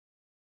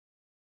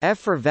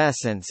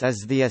Effervescence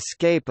is the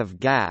escape of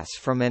gas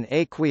from an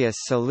aqueous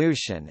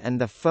solution and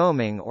the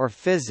foaming or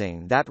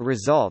fizzing that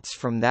results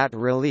from that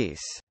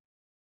release.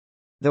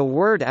 The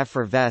word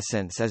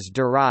effervescence is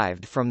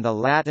derived from the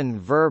Latin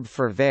verb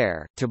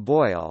fervere, to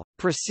boil,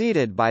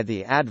 preceded by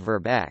the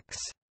adverb ex.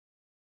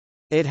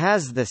 It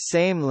has the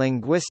same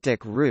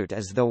linguistic root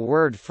as the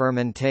word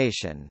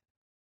fermentation.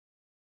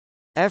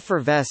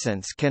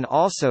 Effervescence can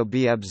also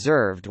be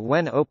observed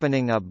when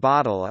opening a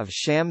bottle of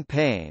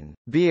champagne,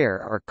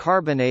 beer or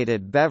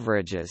carbonated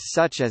beverages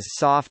such as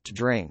soft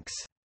drinks.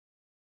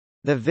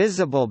 The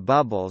visible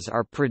bubbles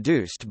are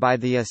produced by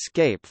the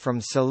escape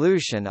from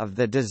solution of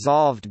the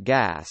dissolved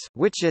gas,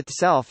 which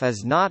itself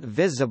is not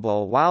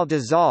visible while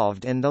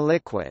dissolved in the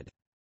liquid.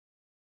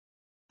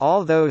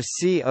 Although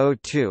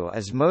CO2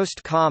 is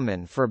most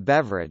common for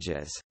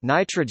beverages,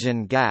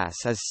 nitrogen gas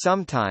is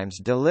sometimes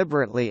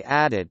deliberately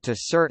added to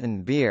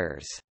certain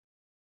beers.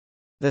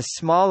 The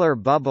smaller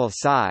bubble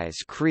size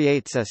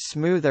creates a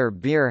smoother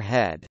beer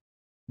head.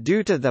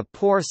 Due to the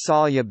poor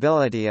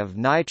solubility of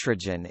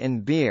nitrogen in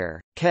beer,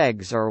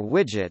 kegs or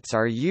widgets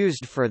are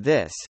used for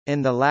this.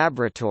 In the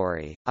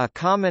laboratory, a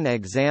common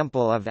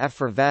example of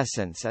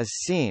effervescence is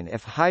seen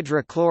if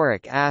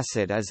hydrochloric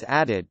acid is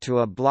added to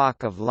a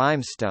block of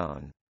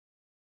limestone.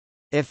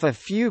 If a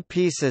few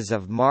pieces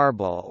of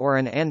marble or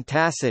an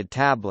antacid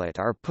tablet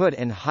are put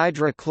in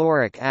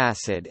hydrochloric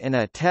acid in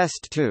a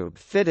test tube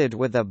fitted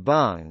with a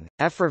bung,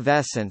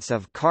 effervescence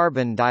of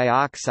carbon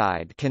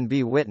dioxide can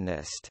be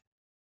witnessed.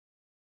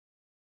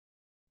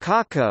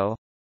 Cocoa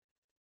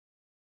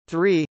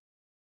 3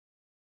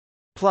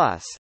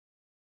 plus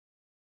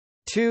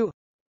 2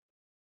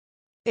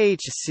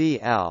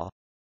 HCl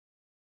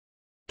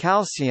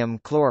calcium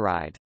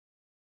chloride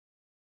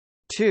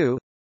 2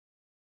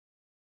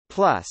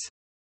 plus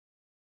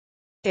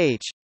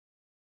H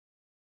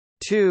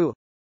 2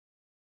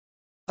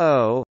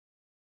 O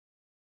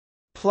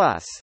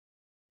plus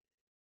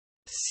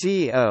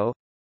CO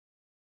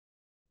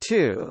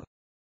 2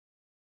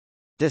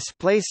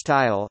 display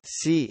style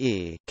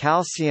CE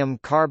calcium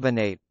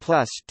carbonate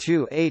plus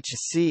 2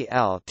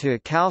 HCl to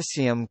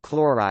calcium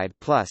chloride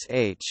plus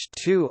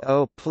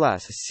H2O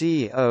plus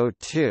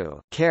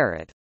CO2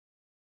 caret.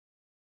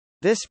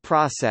 This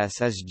process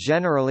is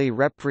generally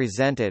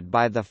represented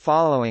by the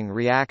following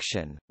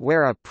reaction,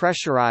 where a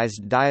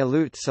pressurized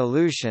dilute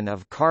solution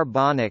of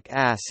carbonic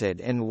acid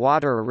in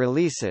water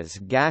releases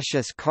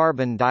gaseous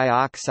carbon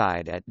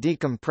dioxide at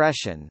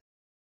decompression.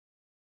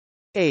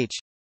 H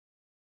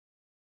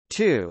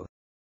 2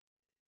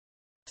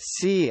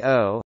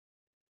 CO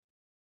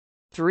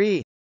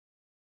 3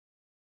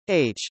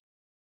 H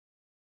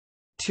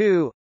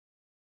 2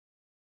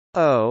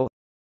 O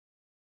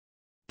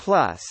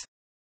plus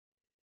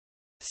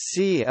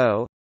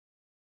CO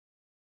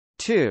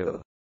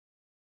 2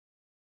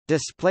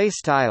 display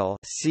style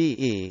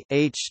CE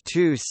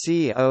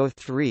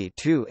H2CO3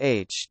 to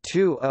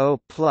H2O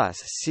plus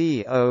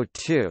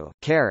CO2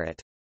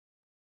 caret.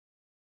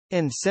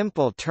 In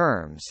simple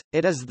terms,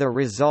 it is the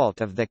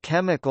result of the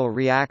chemical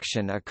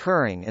reaction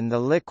occurring in the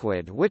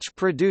liquid which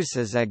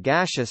produces a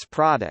gaseous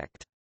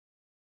product.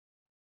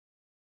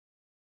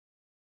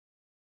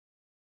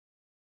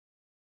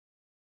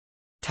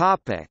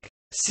 Topic.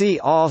 See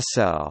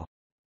also: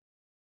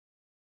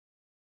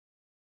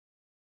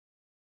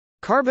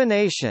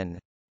 carbonation,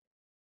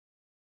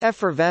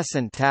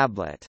 effervescent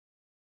tablet.